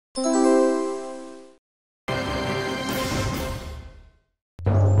কি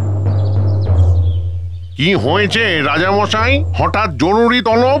হয়েছে রাজামশাই, হঠাৎ জরুরি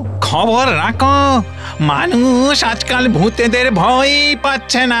তলব? খবর রাখো, মানুষ আজকাল ভূতেদের ভয়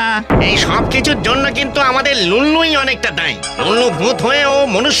পাচ্ছে না। এই সব কিছুর জন্য কিন্তু আমাদের লুল্লুই অনেকটা দায়ী। লুল্লু ভূত হয়েও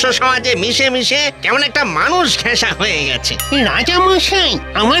মনুষ্য সমাজে মিশে মিশে কেমন একটা মানুষ ঘেঁষা হয়ে গেছে। রাজামশাই,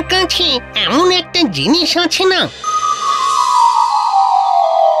 আমার কাছে এমন একটা জিনিস আছে না।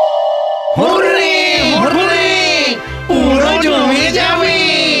 হুররে হুররে, পুরো জমে যাবে।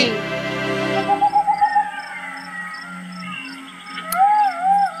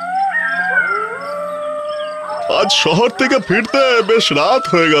 আজ শহর থেকে ফিরতে বেশ রাত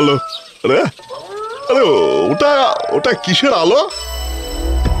হয়ে গেল। আরে আরে ওটা ওটা কিসের আলো?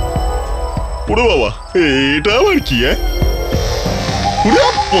 পুরো বাবা, এটা আবার কি?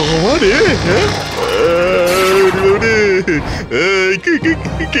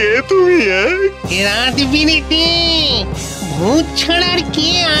 কে তুমি? রাত বিরেতে ভূত ছাড়ার কে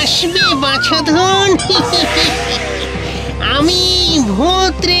আসবে বাছাধন? আমি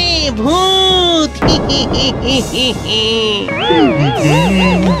ভূত রে, ভূত।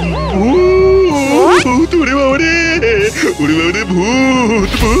 উড়ে বাবারে, উড়ে বাবারে,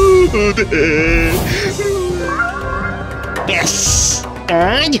 ভূত ভূত। ব্যাস,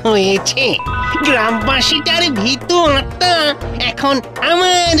 কাজ হয়েছে। গ্রামবাসীটার ভীতু আত্মা এখন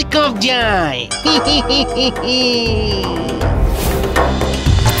আমার কবজায়।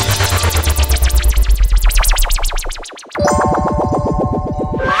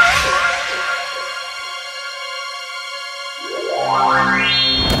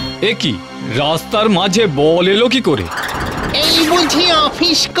 একই রাস্তার মাঝে বল এলো কি করে? এই বুঝি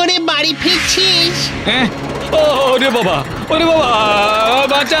অফিস করে বাড়ি ফিরছিস? হ্যাঁ, ওরে বাবা, ওরে বাবা,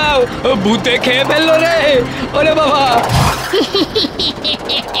 বাঁচাও, ভূতে খেয়ে ফেললো রে, ওরে বাবা।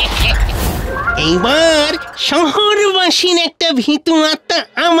 এইবার শহরবাসীর একটা ভীতু আত্মা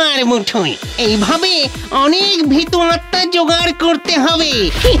আমার মুঠোয়। এইভাবে অনেক ভীতু আত্মা জোগাড় করতে হবে।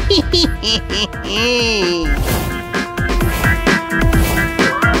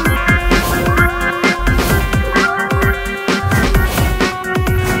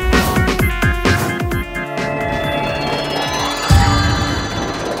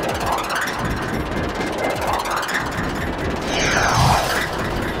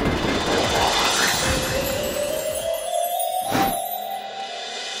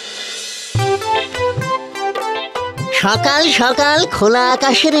 সকাল সকাল খোলা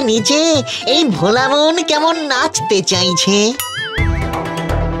আকাশের নিচে এই ভোলা মন কেমন নাচতে চাইছে।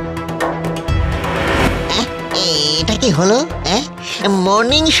 এটা কি হলো?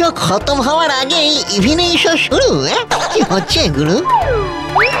 মর্নিং শো খতম হওয়ার আগেই ইভিনিং শো শুরু? কি হচ্ছে গুরু?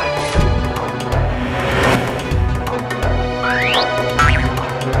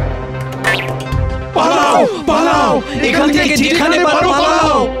 পালাও পালাও, এখান থেকে যেখানে পারো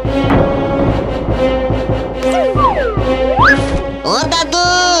পালাও। ও দাদু,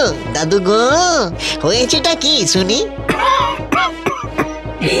 দাদু গো, হয়েছেটা কি শুনি?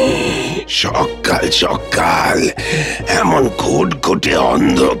 সকাল সকাল এমন ঘুটঘুটে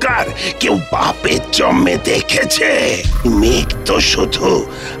অন্ধকার কেউ বাপের জন্মে দেখেছে? মেঘ তো শুধু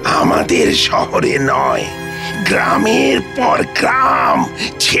আমাদের শহরে নয়, গ্রামের পর গ্রাম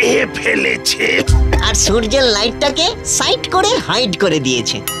ছেয়ে ফেলেছে। আর সূর্যের লাইটটাকে সাইড করে হাইড করে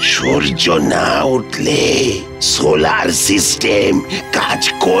দিয়েছে। সূর্য না উঠলে সোলার সিস্টেম কাজ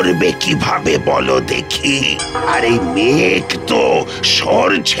করবে কিভাবে বলো দেখি? আর এই মেঘ তো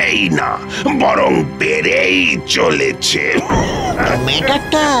সরছেই না, বরং বেড়েই চলেছে।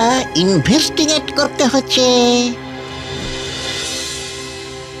 ম্যাটারটা ইনভেস্টিগেট করতে হচ্ছে।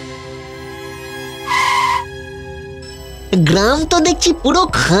 গ্রাম তো দেখছি পুরো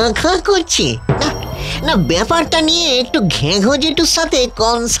খাঁ খাঁ করছে। না, ব্যাপারটা নিয়ে একটু ঘেঘো জেঠুর সাথে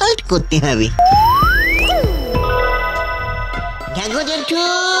কনসাল্ট করতে হবে। ঘেঘো জেঠু,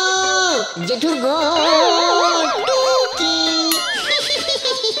 জেঠু গো,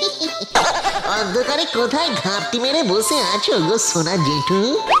 অন্ধকারে কোথায় ঘাপটি মেরে বসে আছো গো সোনা জেঠু?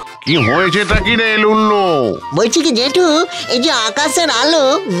 কি হয়েছেটা কি রে লুল্লু? বলছি কি জেঠু, এই যে আকাশের আলো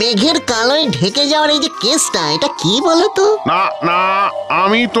মেঘের কালোয় ঢেকে যাওয়ার এই যে কেসটা, এটা কি বলো তো? না না,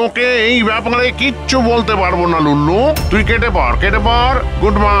 আমি তোকে এই ব্যাপারে কিচ্ছু বলতে পারবো না লুল্লু। তুই কেটে পড়, কেটে পড়।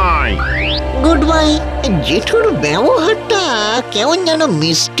 Good bye. Good bye. জেঠুর ব্যবহারটা কেমন যেন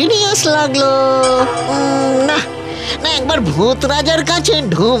মিস্টিরিয়াস লাগলো। না না, একবার ভূত রাজার কাছে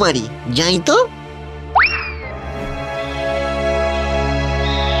ঢু মারি, যাই তো।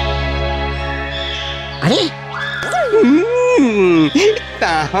 আরে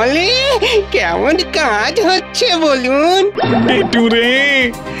তাহলে কেমন কাজ হচ্ছে বলুন? পেটুরে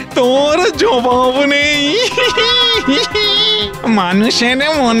তোর জবাব নেই। মানুষের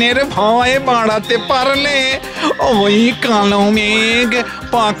মনের ভয় বাড়াতে পারলে ওই কালো মেঘ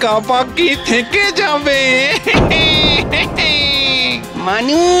পাকাপাকি থেকে যাবে।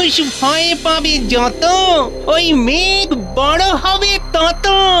 মানুষ ভয় পাবে যত, ওই মেঘ বড় হবে তত।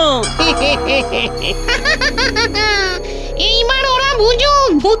 এইবার ওরা বুঝুক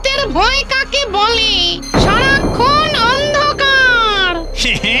ভূতের ভয় কাকে বলে। সারাক্ষণ অন্ধকার।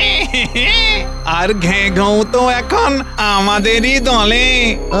 আর ঘেঘৌ তো এখন আমাদেরই দলে।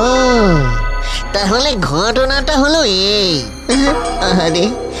 ও তাহলে ঘটনাটা হলো এই। আরে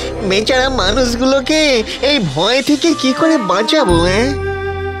বেচারা মানুষগুলোকে এই ভয় থেকে কি করে বাঁচাবো?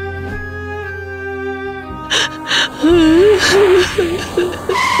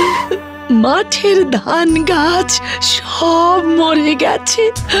 মাঠের ধান গাছ সব মরে গেছে,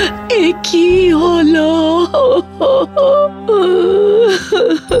 এ কি হলো?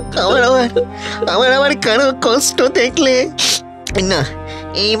 আমার আবার কারো কষ্ট দেখলে না,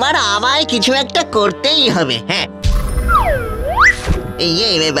 এইবার আমায় কিছু একটা করতেই হবে। হ্যাঁ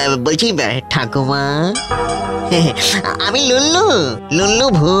বলছি ঠাকুমা, আমি লুল্লু, লুল্লু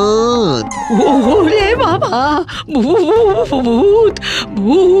ভূত। ওরে বাবা, ভূত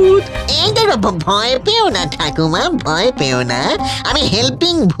ভূত! এই দেখো, ভয় পেও না ঠাকুমা, ভয় পেও না, আমি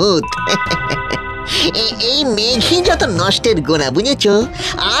হেল্পিং ভূত। এই মেঘই যত নষ্টের গোড়া, বুঝেছো?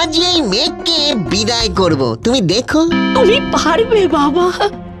 আজ এই মেঘকে বিদায় করব, তুমি দেখো। তুমি পারবে বাবা।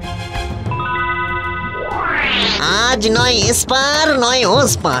 আজ নয় এসপার নয়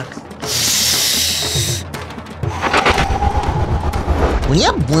ওসপার।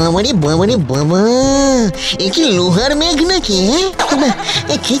 বাবারে বাবারে বাবা, এ কি লোহার মেঘ নাকি?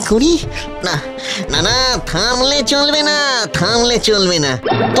 এ কি করি? না না না, থামলে চলবে না, থামলে চলবে না।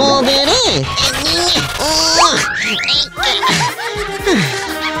 তবে রে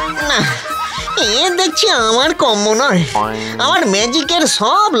না, এ দেখছি আমার কম্ম নয়, আমার ম্যাজিকের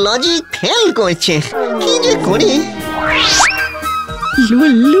সব লজিক ফেল করছে। কি যে করি?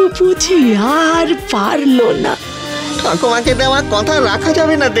 লুল্লু বুঝি আর পারলো না। ঠাকুমাকে দেওয়া কথা রাখা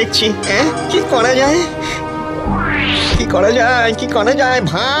যাবে না দেখছি। কি করা যায়, কি করা যায়, কি করা যায়?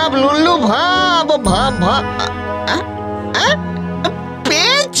 ভাব লুল্লু, ভাব ভাব ভাব।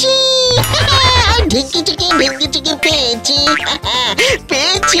 পেয়েছি, ঢিঙ্কি চিকি ঢিঙ্কি চিকি, পেয়েছি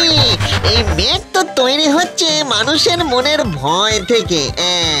পেয়েছি। এই মেঘ তো তৈরি হচ্ছে মানুষের মনের ভয় থেকে।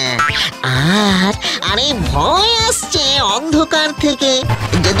 আর এই ভয় আসছে অন্ধকার থেকে।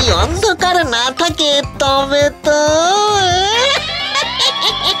 যদি অন্ধকার না থাকে তবে তো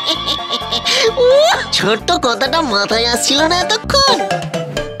ছোট্ট কথাটা মাথায় আসছিল না এতক্ষণ।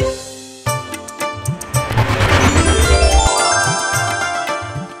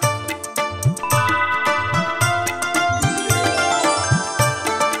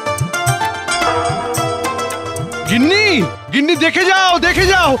 গিন্নি, গিন্নি দেখে যাও, দেখে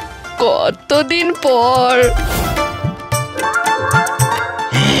যাও। কতদিন পর।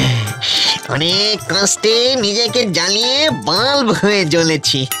 অনেক কষ্টে নিজেকে জ্বালিয়ে বাল্ব হয়ে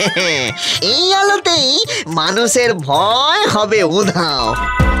জ্বলেছি। এই আলোতেই মানুষের ভয় হবে উধাও।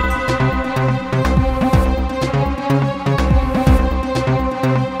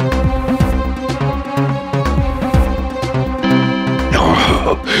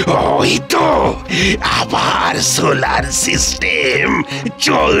 ওই তো আবার সোলার সিস্টেম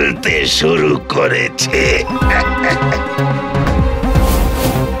চলতে শুরু করেছে।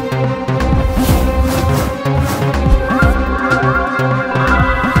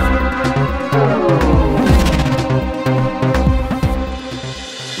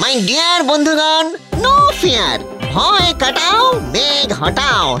 মাই ডিয়ার বন্ধুগণ, নো ফিয়ার, ভয় কাটাও, মেঘ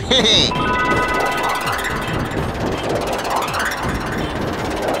হটাও।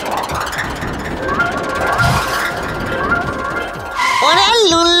 ওরে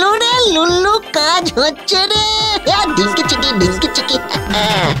লুল্লু রে লুল্লু, কাজ হচ্ছে রে। ঢিঙ্কি চিকি ঢিঙ্কি চিকি।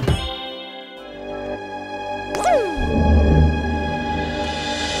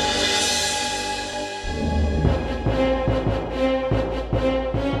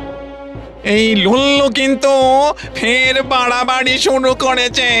 এই লুল্লু কিন্তু ফের বাড়াবাড়ি শুরু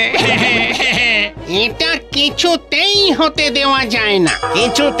করেছে। এটা কিছুতেই হতে দেওয়া যায় না।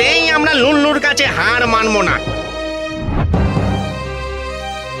 কিছুতেই আমরা লুল্লুর কাছে হার মানবো না।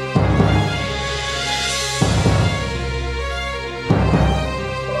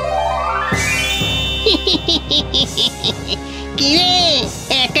 কিরে,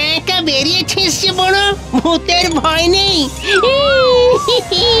 একা একা বেরিয়েছিস যে বড়, ভূতের ভয় নেই?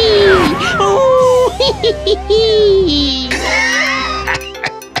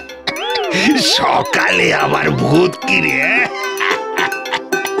 সকালে আবার ভূত কিরে?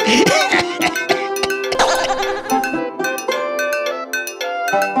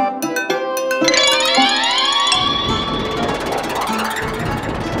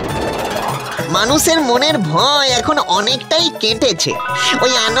 মানুষের মনের ভয় এখন অনেকটাই কেটেছে।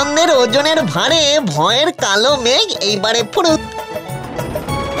 ওই আনন্দের ওজনের ভারে ভয়ের কালো মেঘ এইবারে ফুরুত।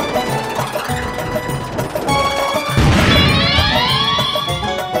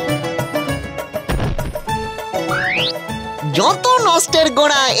 যত নষ্টের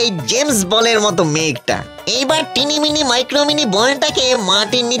গোড়া এই জেমস বলের মতো মেঘটা। এইবার টিনিমিনি মাইক্রোমিনি বলটাকে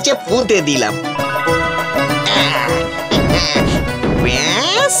মাটির নিচে পুঁতে দিলাম।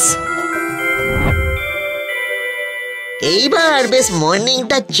 ব্যাস, এইবার বেশ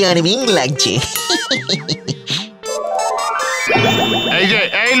মর্নিংটা চার্মিং লাগছে।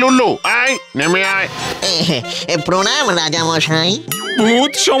 এই লুল্লু, আয় নেমে আয়। প্রণাম রাজা মশাই।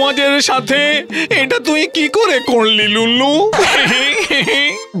 ভূত সমাজের সাথে এটা তুই কি করে করলি লুল্লু?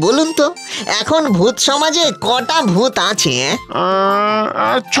 বলুন তো, এখন ভূত সমাজে কটা ভূত আছে?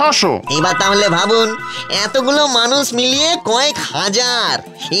 600। এবার তাহলে ভাবুন, এতগুলো মানুষ মিলিয়ে কয়েক হাজার।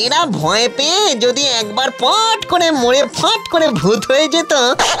 এরা ভয় পেয়ে যদি একবার পট করে মরে ফট করে ভূত হয়ে যেত,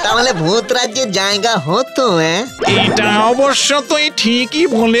 তাহলে ভূত রাজ্যের জায়গা হতো। এটা অবশ্য তুই ঠিকই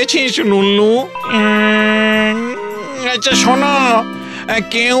বলেছিস লুল্লু। আচ্ছা শোনো,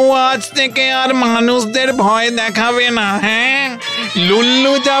 কেউ আজ থেকে আর মানুষদের ভয় দেখাবে না। হ্যাঁ,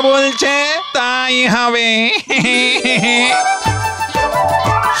 লুল্লু যা বলছে তাই হবে।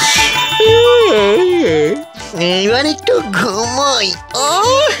 এইবার একটু ঘুমোই। ও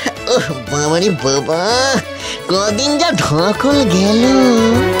বাবারে বাবা, কদিন যা ধকল গেল।